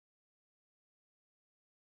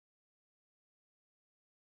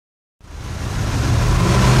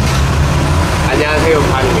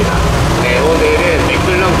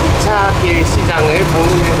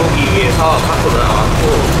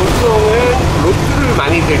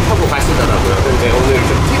기차를 타고 가시더라고요. 근데 오늘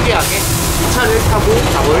좀 특이하게 기차를 타고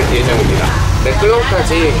가볼 예정입니다.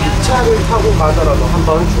 매끌렁까지 기차를 타고 가더라도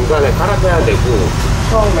한번 중간에 갈아타야 되고,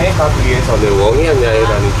 처음에 가기 위해서는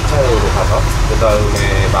우연하게라는 기차역으로 가서 그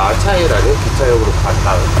다음에 마차이라는 기차역으로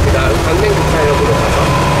갔다 그 다음 강릉 기차역으로 가서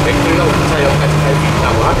매끌렁 기차역까지 갈 수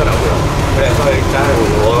있다고 하더라고요. 그래서 일단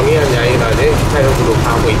우연하게라는 기차역으로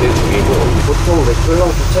가고 있는 중이고, 보통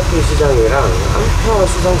매끌렁 기차표 시장이랑 암파와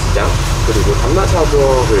수상시장 그리고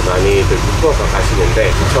담나사부역을 많이들 묶어서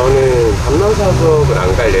가시는데, 저는 담나사부역을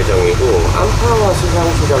안 갈 예정이고 암파와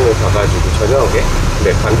수상시장을 가가지고 저녁에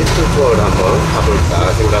반디트 투어를 한번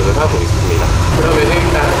가볼까 생각을 하고 있습니다. 그러면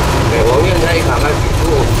일단 우연하게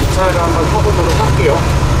가가지고 기차를 한번 타보도록 할게요.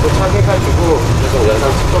 도착해가지고 계속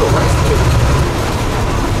영상 찍도록 하겠습니다.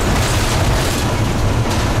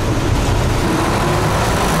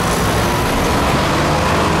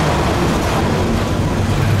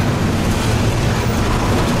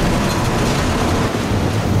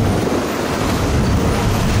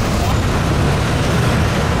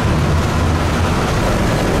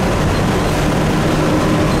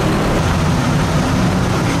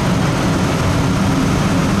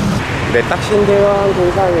 네, 딱신대왕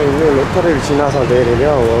공사에 있는 로터리를 지나서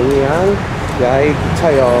내리면 원희안 야외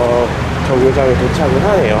기차역 정류장에 도착을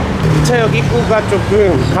하네요. 기차역 입구가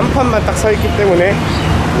조금 간판만 딱 서 있기 때문에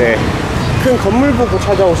네, 큰 건물 보고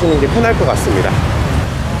찾아오시는 게 편할 것 같습니다.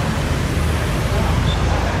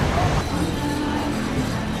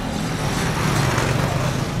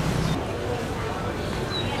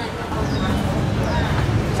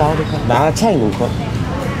 마차이 문건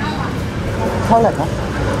설레가?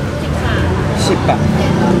 10바.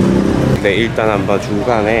 네, 일단 한번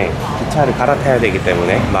중간에 기차를 갈아타야 되기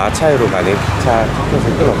때문에 마차이로 가는 기차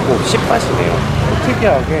티켓을 끊었고 10바시네요.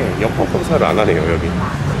 특이하게 여권 검사를 안 하네요, 여기.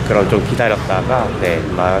 그럼 좀 기다렸다가 네,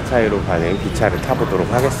 마차이로 가는 기차를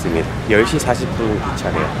타보도록 하겠습니다. 10시 40분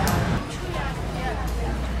기차래요.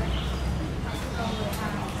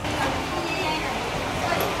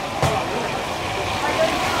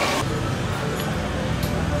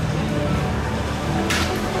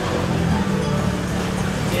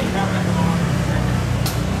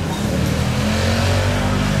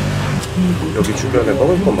 여기 주변에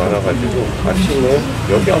먹을 거 많아가지고 아침에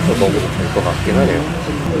여기 와서 먹어도 될 것 같긴 하네요.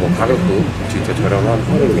 뭐 가격도 진짜 저렴한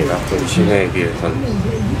편입니다. 좀 시내에 비해서는.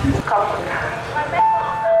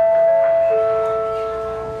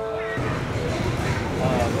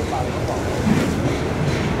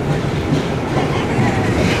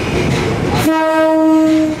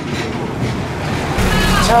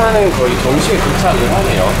 기차는 거의 동시에 도착을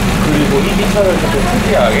하네요. 그리고 이 기차는 조금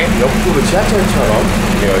특이하게 옆으로 지하철처럼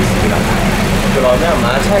되어 있습니다. 그러면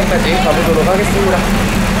마차이까지 가보도록 하겠습니다.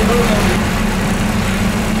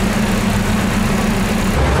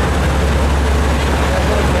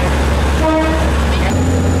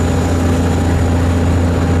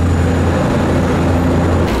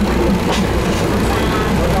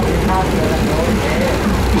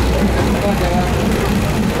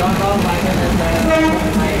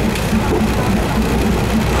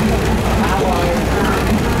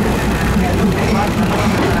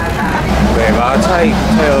 네, 마차이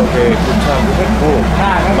기차역에 도착을 했고,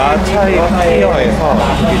 마차이 피어에서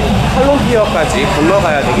칼론 피어까지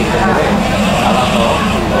건너가야 되기 때문에 알아서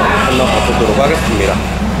건너가 보도록 하겠습니다.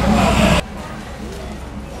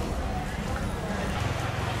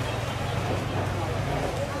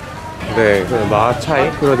 네, 그 마차이,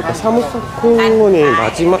 그러니까 사무소콘이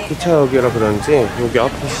마지막 기차역이라 그런지 여기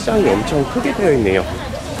앞에 시장이 엄청 크게 되어 있네요.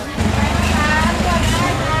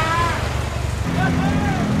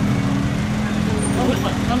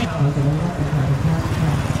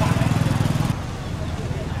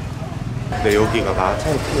 네, 여기가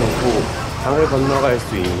마차이 피어고 강을 건너갈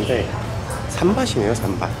수 있는데 3밭이네요,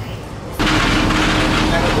 3밭.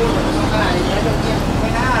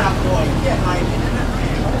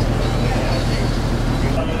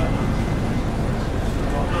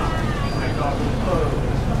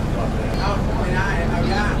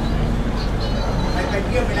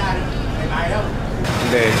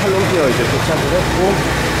 네, 찰롱피어 이제 도착을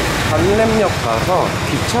했고 반램역 가서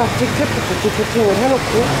기차 티켓부터 티켓팅을 해놓고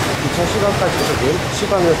기차 시간까지 조금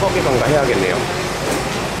시간을 꺼기던가 해야겠네요.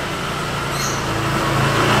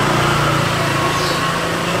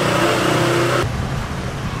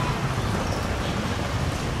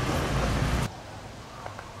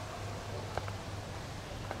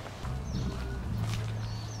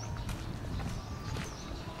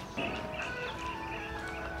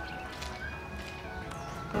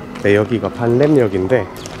 네, 여기가 반램역인데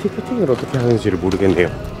티켓팅을 어떻게 하는지를 모르겠네요.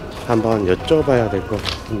 한번 여쭤봐야 될 것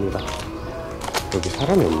같습니다. 여기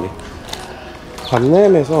사람이 없네.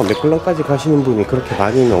 밤램에서 맥클런까지 가시는 분이 그렇게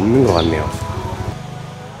많이는 없는 것 같네요.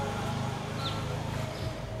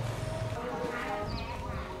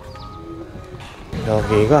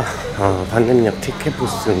 여기가 반램역 티켓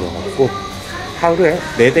부스인 것 같고 하루에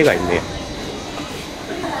 4대가 있네요.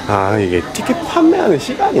 아, 이게 티켓 판매하는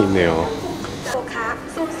시간이 있네요.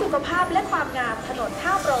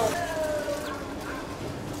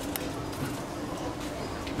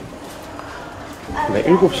 네,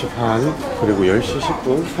 7시 반, 그리고 10시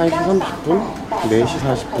 10분, 1시 30분, 4시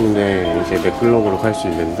 40분에 이제 맥클럭으로 갈 수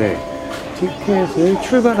있는데 티켓을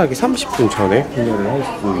출발하기 30분 전에 구매를 할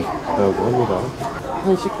수 있다고 합니다.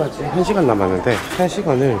 1시까지 1시간 남았는데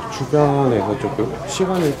 1시간을 주변에서 조금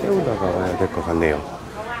시간을 때우다가 와야 될 것 같네요.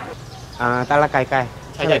 아, 달러 깔깔.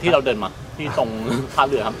 ใช่ที่เราเดินมาที่ตรงท่า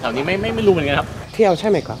เรือครับแถวนี้ไม่รู้เหมือนกันครับ เที่ยวใช่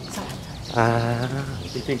ไหมครับ อ่า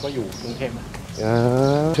จริงๆก็อยู่กรุงเทพ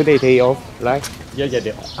today day off right เยอ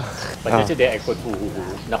ะๆbut yesterday I go to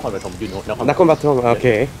นครปฐมยูโนนครปฐม โอเค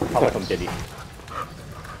นครปฐมเจดีย์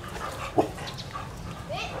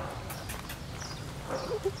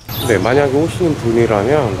네, 만약에 오시는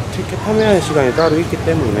분이라면 티켓 판매하는 시간이 따로 있기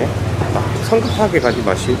때문에 성급하게 가지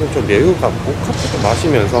마시고 좀 여유 갖고 커피도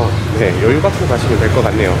마시면서 여유 갖고 가시면 될 것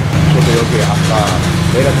같네요. 저도 여기 아까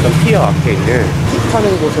내렸던 피어 앞에 있는 술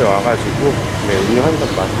파는 곳에 와가지고 음료 한 잔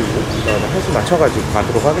마시고 그다음에 1시 맞춰가지고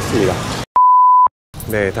가도록 하겠습니다.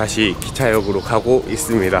 네, 다시 기차역으로 가고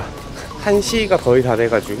있습니다. 1시가 거의 다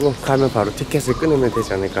돼가지고 가면 바로 티켓을 끊으면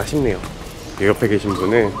되지 않을까 싶네요. 옆에 계신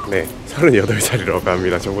분은 38살이라고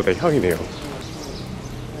합니다. 저보다 형이네요.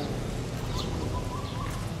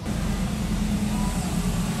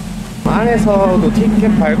 안에서도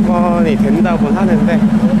티켓 발권이 된다곤 하는데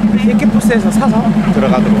티켓 부스에서 사서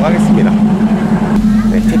들어가도록 하겠습니다.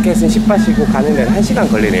 네, 티켓은 10바시고 가는 데는 1시간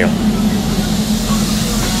걸리네요.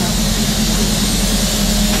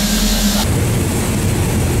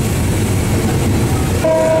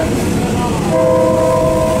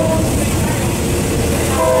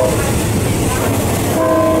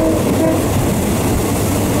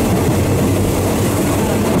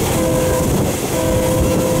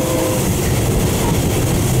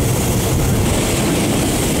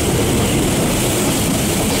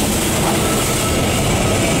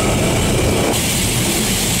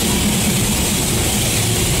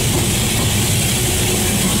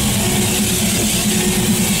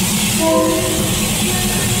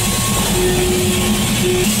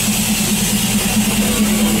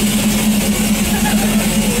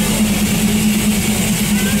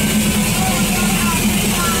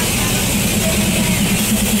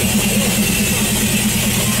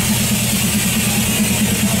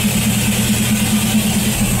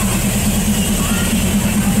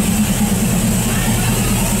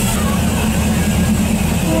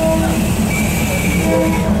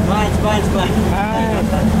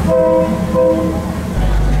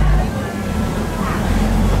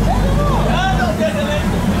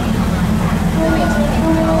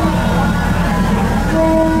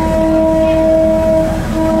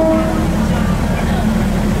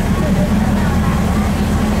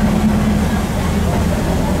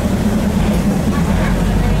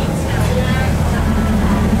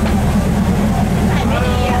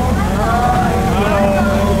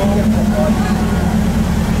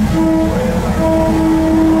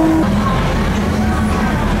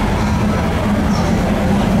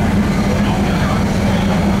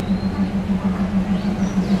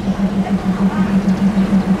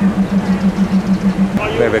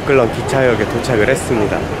 네, 맥클런 기차역에 도착을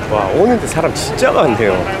했습니다. 와, 오는데 사람 진짜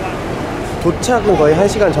많네요. 도착은 거의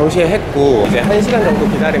 1시간 정시에 했고 이제 1시간 정도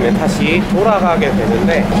기다리면 다시 돌아가게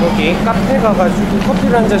되는데 저기 카페 가가지고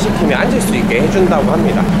커피를 한 잔 시키면 앉을 수 있게 해준다고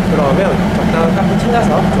합니다. 그러면 적당한 카페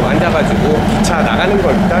찾아서 좀 앉아가지고 기차 나가는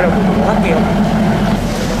걸 기다려보도록 할게요.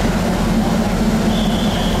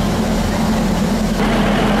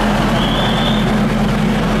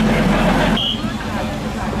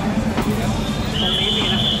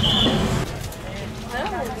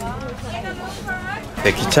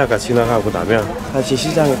 네, 기차가 지나가고 나면 다시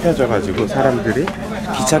시장에 펴져가지고 사람들이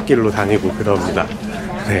기찻길로 다니고 그럽니다.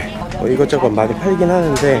 네, 이것저것 많이 팔긴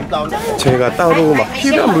하는데 제가 따로 막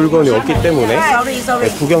필요한 물건이 없기 때문에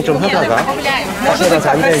구경 좀 하다가 카페라서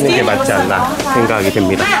앉아있는 게 맞지 않나 생각이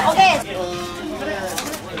듭니다.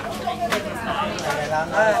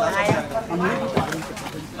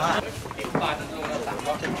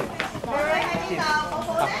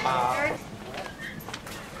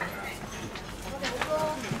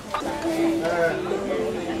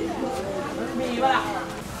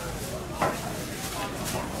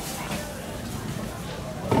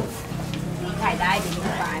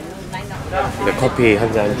 네, 커피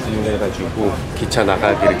한 잔 주문해가지고 기차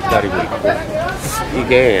나가기를 기다리고 있고,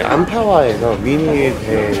 이게 암파와에서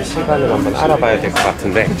미니밴 시간을 한번 알아봐야 될 것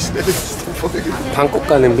같은데 방콕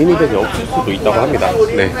가는 미니밴이 없을 수도 있다고 합니다.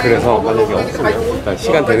 네, 그래서 만약에 없으면 일단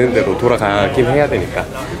시간 되는 대로 돌아가긴 해야 되니까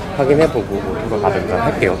확인해보고 뭐 돌아가든가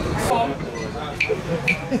할게요.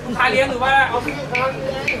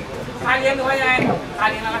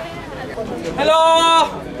 Hello,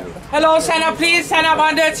 hello, stand up, please. Stand up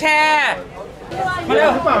on the chair.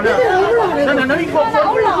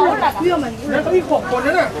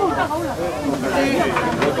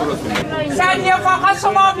 Stand here for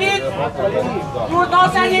customer, please. You don't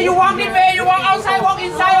stand here. You walk this way. You walk outside. Walk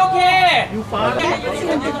inside. Okay.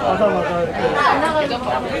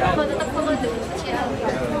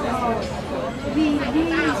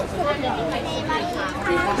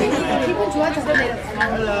 기분 좋아져서 내렸어.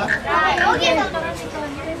 여기에서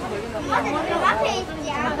앞에 있지.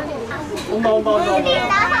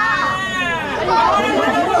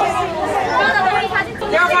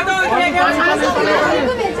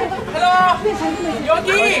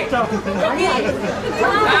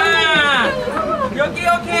 여기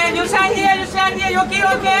오케이. You stand here. You stand here. 여기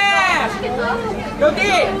오케이.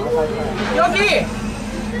 여기.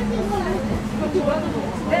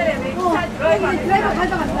 드라이버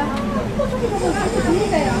가져간다.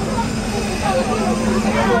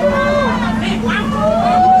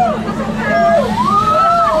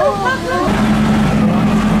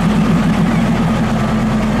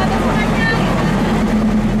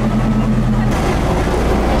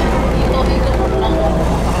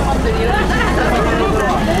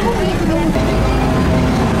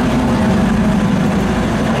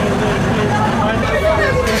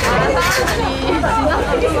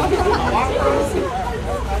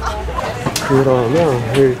 그러면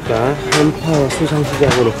일단 암파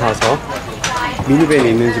수상시장으로 가서 미니밴이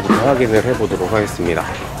있는지부터 확인을 해보도록 하겠습니다.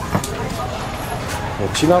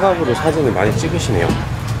 지나가고도 사진을 많이 찍으시네요.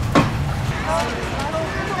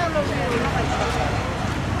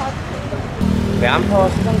 네, 암파와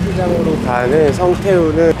수상시장으로 가는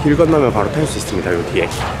성태우는 길 건너면 바로 탈 수 있습니다. 요 뒤에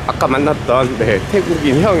아까 만났던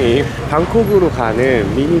태국인 형이 방콕으로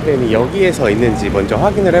가는 미니밴이 여기에서 있는지 먼저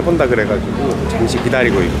확인을 해본다 그래가지고 잠시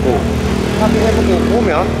기다리고 있고, 확인해보고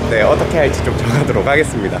오면 어떻게 할지 좀 정하도록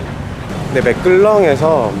하겠습니다. 네,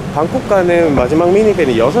 맥글렁에서 방콕 가는 마지막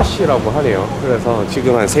미니밴이 6시라고 하네요. 그래서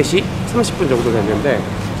지금 한 3시 30분 정도 됐는데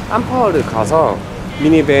암파와를 가서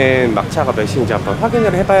미니밴 막차가 몇 시인지 한번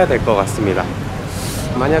확인을 해봐야 될 것 같습니다.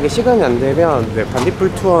 만약에 시간이 안 되면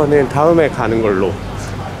반딧불 투어는 다음에 가는 걸로,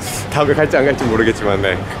 다음에 갈지 안 갈지 모르겠지만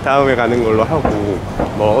다음에 가는 걸로 하고,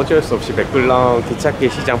 뭐 어쩔 수 없이 맥글렁 기찻길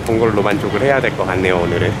시장 본 걸로 만족을 해야 될 것 같네요.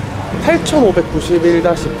 오늘은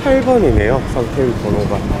 8591-8번이네요 성태우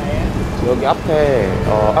번호가. 여기 앞에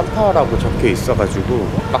암파라고 적혀 있어가지고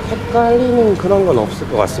막 헷갈리는 그런 건 없을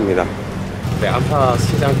것 같습니다. 네, 암파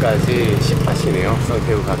시장까지 18시네요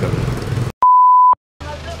성태우 가격.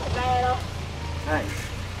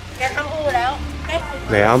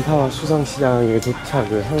 네, 암파와 수상시장에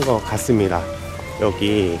도착을 한 것 같습니다.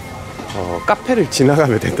 여기 카페를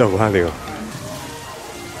지나가면 된다고 하네요.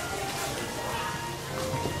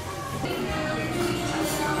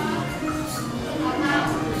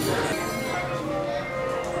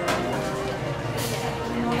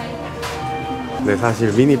 네,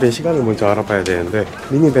 사실 미니밴 시간을 먼저 알아봐야 되는데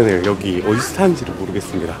미니밴을 여기 어디서 타는지를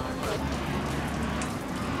모르겠습니다.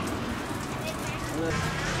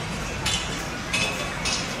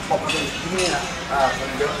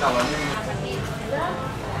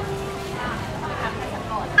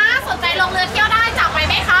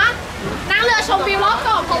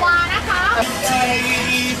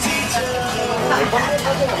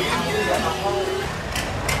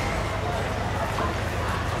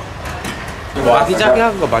 뭐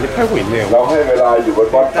아기자기한 거 많이 팔고 있네요.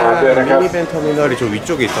 일단 미니밴 터미널이 좀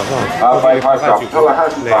위쪽에 있어서 거기에 가가지고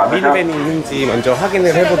미니밴이 있는지 먼저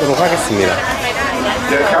확인을 해보도록 하겠습니다.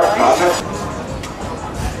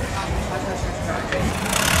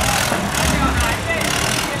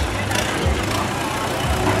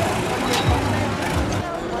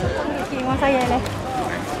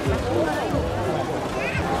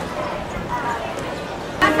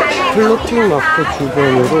 플로팅 마크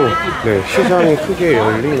주변으로 시장이 크게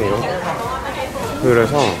열리네요.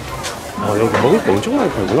 그래서 여기 먹을 거 엄청 많이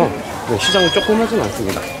팔구나. 시장이 조그마진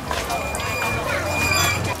않습니다.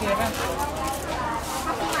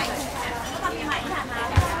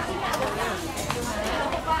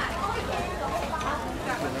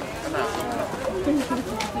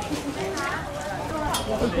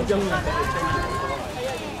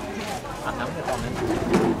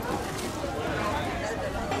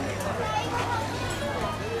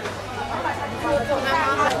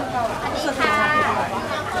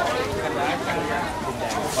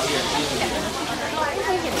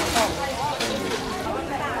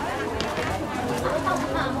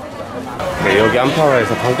 여기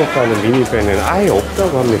암파와에서 방콕 가는 미니밴은 아예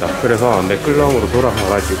없다고 합니다. 그래서 맥클렁으로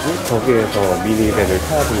돌아가가지고 거기에서 미니밴을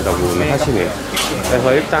타야 된다고 하시네요.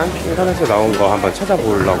 그래서 일단 인터넷에 나온 거 한번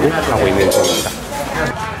찾아보려고 하고 있는 중입니다.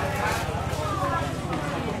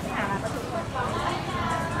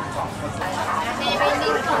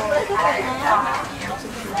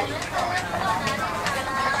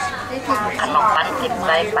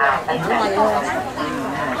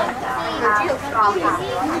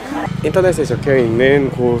 인터넷에 적혀있는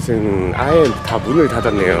곳은 아예 다 문을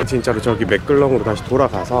닫았네요. 진짜로 저기 맥클렁으로 다시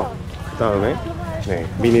돌아가서 그 다음에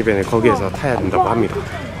미니밴을 거기에서 타야 된다고 합니다.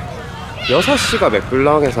 6시가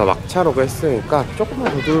맥클렁에서 막차라고 했으니까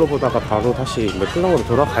조금만 더 둘러보다가 바로 다시 맥클렁으로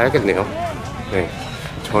돌아가야겠네요. 네,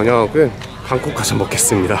 저녁은 방콕 가서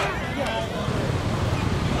먹겠습니다.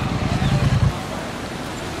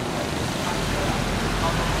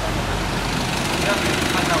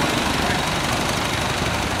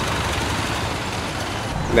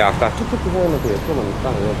 네, 아까 툭툭 회원한테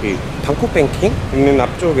여쭤보니까 여기 방콕 뱅킹 있는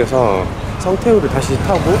앞쪽에서 성태우를 다시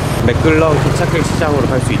타고 맥클렁 기찻길 시장으로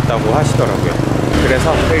갈 수 있다고 하시더라고요.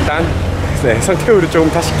 그래서 일단 성태우를 조금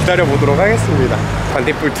다시 기다려 보도록 하겠습니다.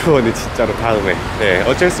 반딧불 투어는 진짜로 다음에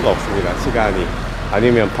어쩔 수가 없습니다. 시간이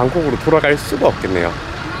아니면 방콕으로 돌아갈 수가 없겠네요.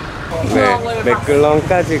 네,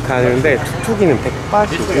 맥클렁까지 가는데 툭툭이는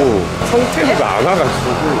 100바트고 성태우가 안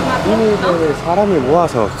와가지고 미니밴을 사람을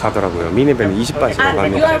모아서 가더라고요. 미니밴은 20바트라고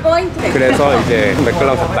합니다. 그래서 이제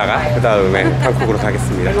맥클렁 갔다가 그 다음에 방콕으로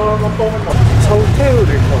가겠습니다.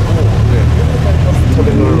 성태우를 타고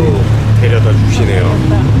터미널로 데려다 주시네요.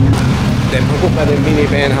 네, 방콕 가는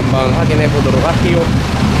미니밴 한번 확인해 보도록 할게요.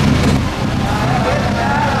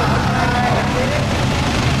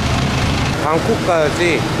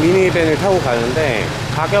 방콕까지 미니밴을 타고 가는데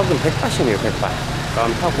가격은 100바트이네요. 100바트.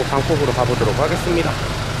 그럼 타고 방콕으로 가보도록 하겠습니다.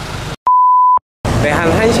 네,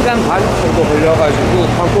 한 1시간 반 정도 걸려가지고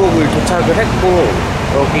방콕을 도착을 했고,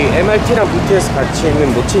 여기 MRT랑 BTS 같이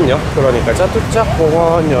있는 모친역, 그러니까 짜뚜짝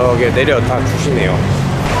공원역에 내려다 주시네요.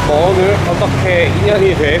 오늘 어떻게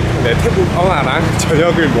인연이 된 태국 엉아랑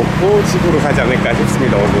저녁을 먹고 집으로 가지 않을까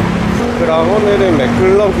싶습니다. 그럼 오늘은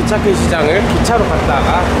맥클렁 기찻길 시장을 기차로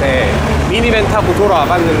갔다가 미니밴 타고 돌아와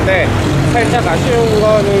봤는데, 살짝 아쉬운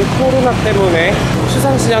거는 코로나 때문에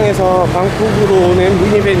수상시장에서 방콕으로 오는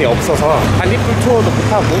미니밴이 없어서 반딧불 투어도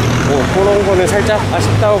못하고 그런 거는 살짝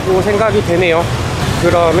아쉽다고 생각이 되네요.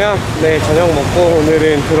 그러면 저녁 먹고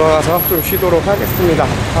오늘은 들어가서 좀 쉬도록 하겠습니다.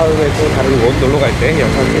 다음에 또 다른 곳 놀러 갈 때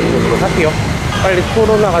영상 찍어보도록 할게요. 빨리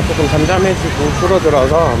코로나가 조금 잠잠해지고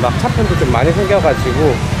줄어들어서 막 차편도 좀 많이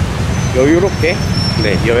생겨가지고 여유롭게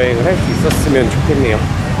여행을 할 수 있었으면 좋겠네요.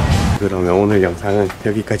 그러면 오늘 영상은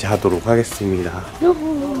여기까지 하도록 하겠습니다.